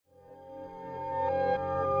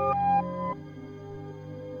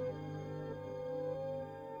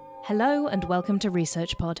Hello and welcome to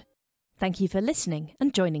ResearchPod. Thank you for listening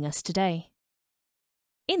and joining us today.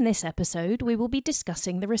 In this episode, we will be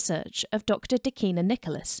discussing the research of Dr. Dequina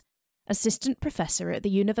Nicholas, Assistant Professor at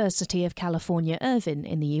the University of California Irvine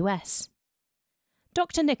in the US.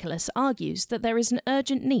 Dr. Nicholas argues that there is an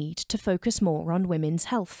urgent need to focus more on women's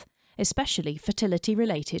health, especially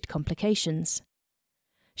fertility-related complications.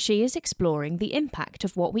 She is exploring the impact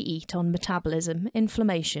of what we eat on metabolism,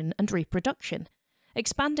 inflammation, and reproduction,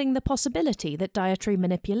 expanding the possibility that dietary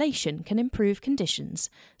manipulation can improve conditions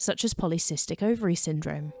such as polycystic ovary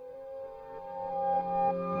syndrome.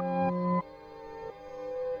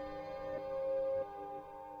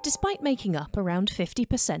 Despite making up around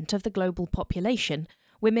 50% of the global population,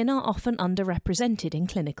 women are often underrepresented in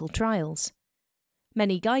clinical trials.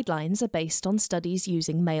 Many guidelines are based on studies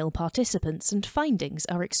using male participants, and findings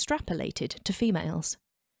are extrapolated to females.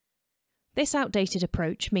 This outdated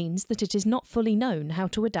approach means that it is not fully known how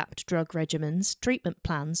to adapt drug regimens, treatment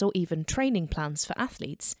plans, or even training plans for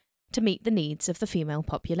athletes to meet the needs of the female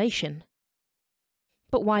population.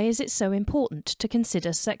 But why is it so important to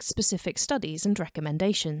consider sex-specific studies and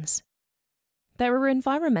recommendations? There are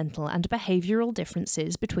environmental and behavioural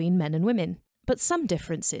differences between men and women, but some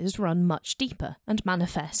differences run much deeper and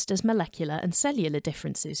manifest as molecular and cellular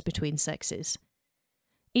differences between sexes.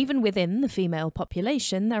 Even within the female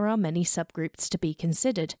population, there are many subgroups to be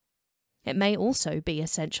considered. It may also be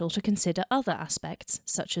essential to consider other aspects,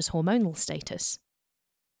 such as hormonal status.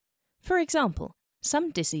 For example,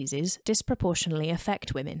 some diseases disproportionately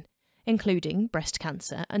affect women, including breast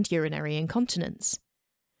cancer and urinary incontinence.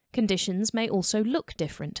 Conditions may also look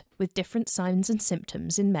different, with different signs and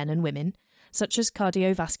symptoms in men and women, such as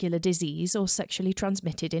cardiovascular disease or sexually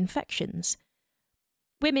transmitted infections.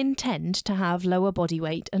 Women tend to have lower body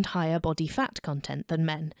weight and higher body fat content than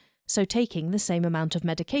men, so taking the same amount of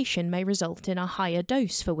medication may result in a higher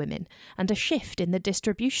dose for women and a shift in the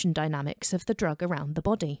distribution dynamics of the drug around the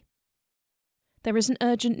body. There is an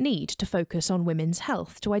urgent need to focus on women's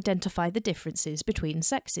health to identify the differences between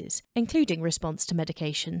sexes, including response to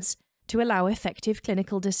medications, to allow effective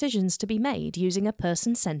clinical decisions to be made using a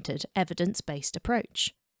person-centered, evidence-based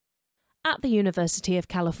approach. At the University of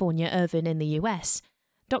California Irvine in the US,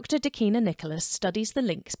 Dr. Dequina Nicholas studies the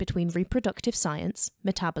links between reproductive science,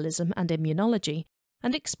 metabolism, and immunology,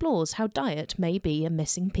 and explores how diet may be a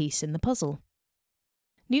missing piece in the puzzle.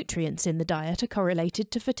 Nutrients in the diet are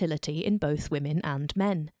correlated to fertility in both women and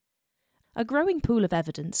men. A growing pool of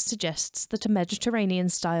evidence suggests that a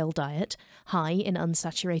Mediterranean-style diet, high in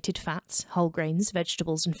unsaturated fats, whole grains,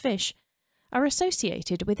 vegetables, and fish, are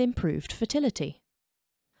associated with improved fertility.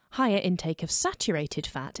 Higher intake of saturated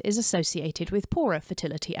fat is associated with poorer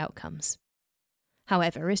fertility outcomes.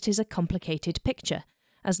 However, it is a complicated picture,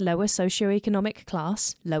 as lower socioeconomic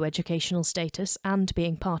class, low educational status, and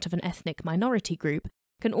being part of an ethnic minority group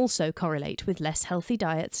can also correlate with less healthy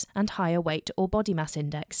diets and higher weight or body mass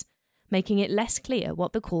index, making it less clear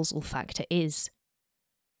what the causal factor is.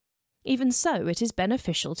 Even so, it is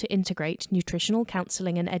beneficial to integrate nutritional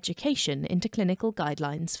counselling and education into clinical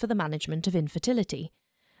guidelines for the management of infertility,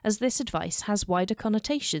 as this advice has wider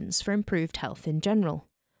connotations for improved health in general.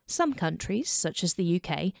 Some countries, such as the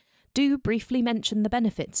UK, do briefly mention the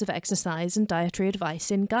benefits of exercise and dietary advice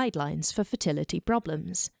in guidelines for fertility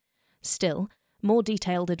problems. Still, more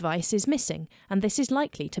detailed advice is missing, and this is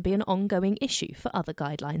likely to be an ongoing issue for other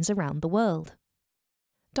guidelines around the world.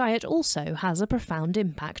 Diet also has a profound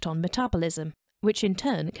impact on metabolism, which in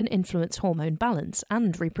turn can influence hormone balance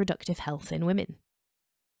and reproductive health in women.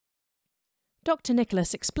 Dr.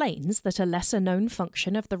 Nicholas explains that a lesser-known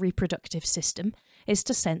function of the reproductive system is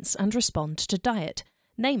to sense and respond to diet,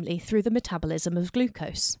 namely through the metabolism of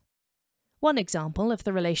glucose. One example of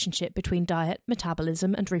the relationship between diet,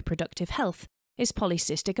 metabolism, and reproductive health is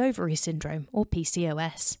polycystic ovary syndrome, or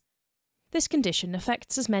PCOS. This condition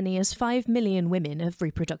affects as many as 5 million women of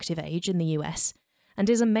reproductive age in the US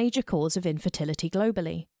and is a major cause of infertility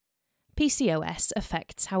globally. PCOS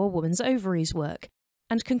affects how a woman's ovaries work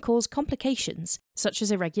and can cause complications such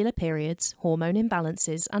as irregular periods, hormone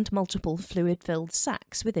imbalances, and multiple fluid-filled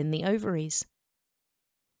sacs within the ovaries.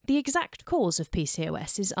 The exact cause of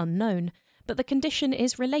PCOS is unknown, but the condition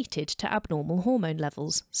is related to abnormal hormone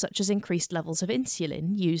levels, such as increased levels of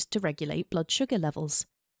insulin used to regulate blood sugar levels.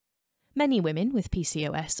 Many women with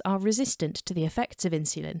PCOS are resistant to the effects of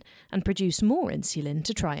insulin and produce more insulin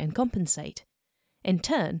to try and compensate. In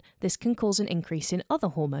turn, this can cause an increase in other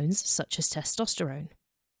hormones, such as testosterone.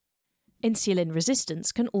 Insulin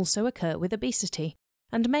resistance can also occur with obesity,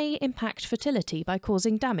 and may impact fertility by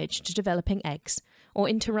causing damage to developing eggs, or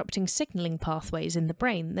interrupting signalling pathways in the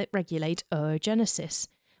brain that regulate oogenesis,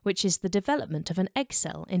 which is the development of an egg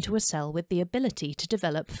cell into a cell with the ability to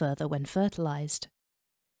develop further when fertilised.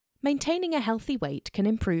 Maintaining a healthy weight can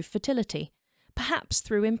improve fertility, perhaps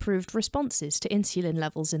through improved responses to insulin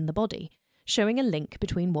levels in the body, showing a link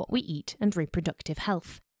between what we eat and reproductive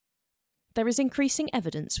health. There is increasing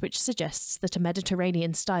evidence which suggests that a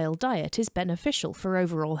Mediterranean-style diet is beneficial for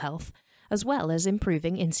overall health, as well as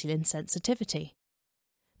improving insulin sensitivity.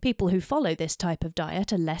 People who follow this type of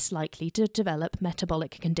diet are less likely to develop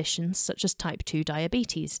metabolic conditions such as type 2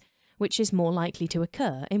 diabetes, which is more likely to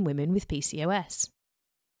occur in women with PCOS.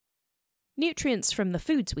 Nutrients from the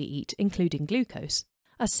foods we eat, including glucose,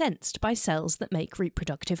 are sensed by cells that make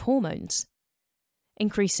reproductive hormones.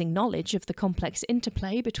 Increasing knowledge of the complex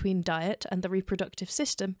interplay between diet and the reproductive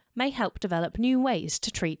system may help develop new ways to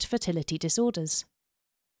treat fertility disorders.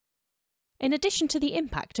 In addition to the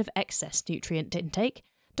impact of excess nutrient intake,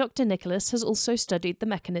 Dr. Nicholas has also studied the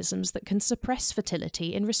mechanisms that can suppress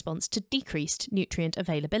fertility in response to decreased nutrient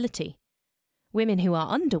availability. Women who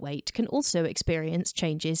are underweight can also experience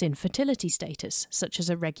changes in fertility status, such as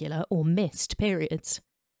irregular or missed periods.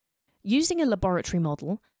 Using a laboratory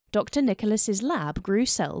model, Dr. Nicholas's lab grew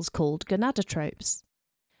cells called gonadotropes.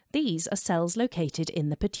 These are cells located in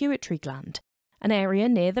the pituitary gland, an area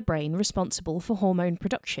near the brain responsible for hormone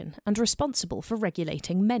production and responsible for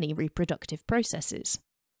regulating many reproductive processes.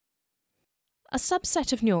 A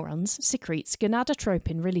subset of neurons secretes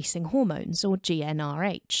gonadotropin-releasing hormones, or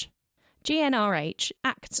GnRH. GnRH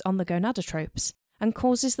acts on the gonadotropes and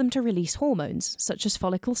causes them to release hormones such as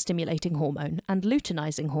follicle-stimulating hormone and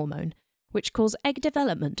luteinizing hormone, which cause egg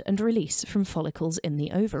development and release from follicles in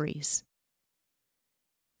the ovaries.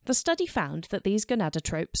 The study found that these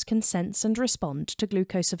gonadotropes can sense and respond to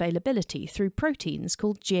glucose availability through proteins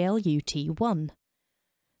called GLUT1.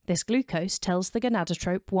 This glucose tells the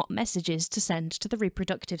gonadotrope what messages to send to the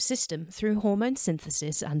reproductive system through hormone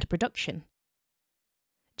synthesis and production.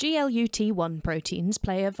 GLUT1 proteins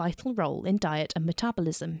play a vital role in diet and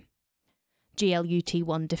metabolism.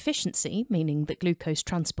 GLUT1 deficiency, meaning that glucose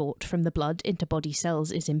transport from the blood into body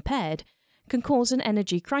cells is impaired, can cause an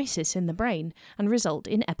energy crisis in the brain and result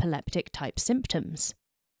in epileptic-type symptoms.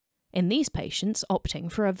 In these patients,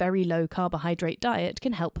 opting for a very low carbohydrate diet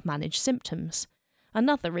can help manage symptoms.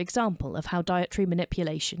 Another example of how dietary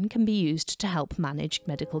manipulation can be used to help manage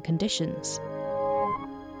medical conditions.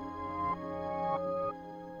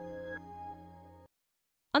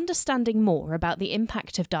 Understanding more about the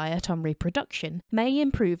impact of diet on reproduction may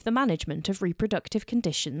improve the management of reproductive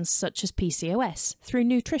conditions such as PCOS through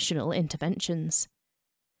nutritional interventions.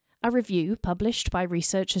 A review published by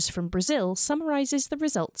researchers from Brazil summarises the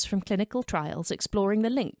results from clinical trials exploring the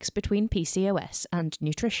links between PCOS and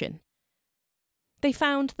nutrition. They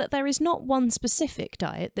found that there is not one specific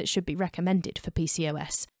diet that should be recommended for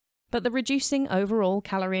PCOS, but that reducing overall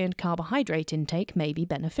calorie and carbohydrate intake may be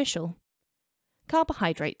beneficial.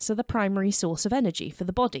 Carbohydrates are the primary source of energy for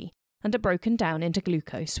the body and are broken down into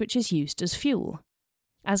glucose, which is used as fuel.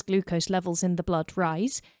 As glucose levels in the blood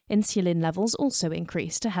rise, insulin levels also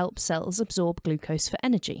increase to help cells absorb glucose for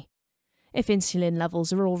energy. If insulin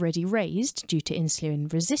levels are already raised due to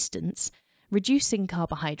insulin resistance, reducing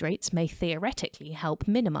carbohydrates may theoretically help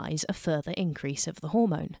minimise a further increase of the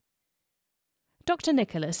hormone. Dr.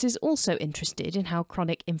 Nicholas is also interested in how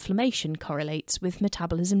chronic inflammation correlates with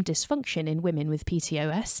metabolism dysfunction in women with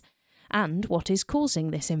PCOS, and what is causing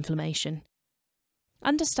this inflammation.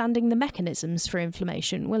 Understanding the mechanisms for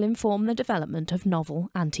inflammation will inform the development of novel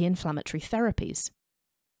anti-inflammatory therapies.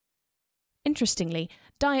 Interestingly,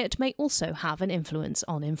 diet may also have an influence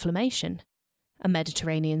on inflammation. A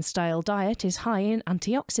Mediterranean-style diet is high in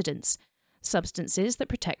antioxidants, substances that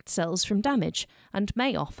protect cells from damage, and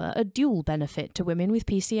may offer a dual benefit to women with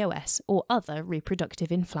PCOS or other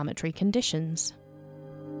reproductive inflammatory conditions.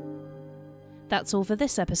 That's all for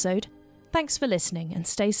this episode. Thanks for listening, and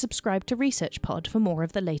stay subscribed to ResearchPod for more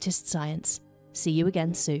of the latest science. See you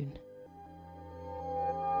again soon.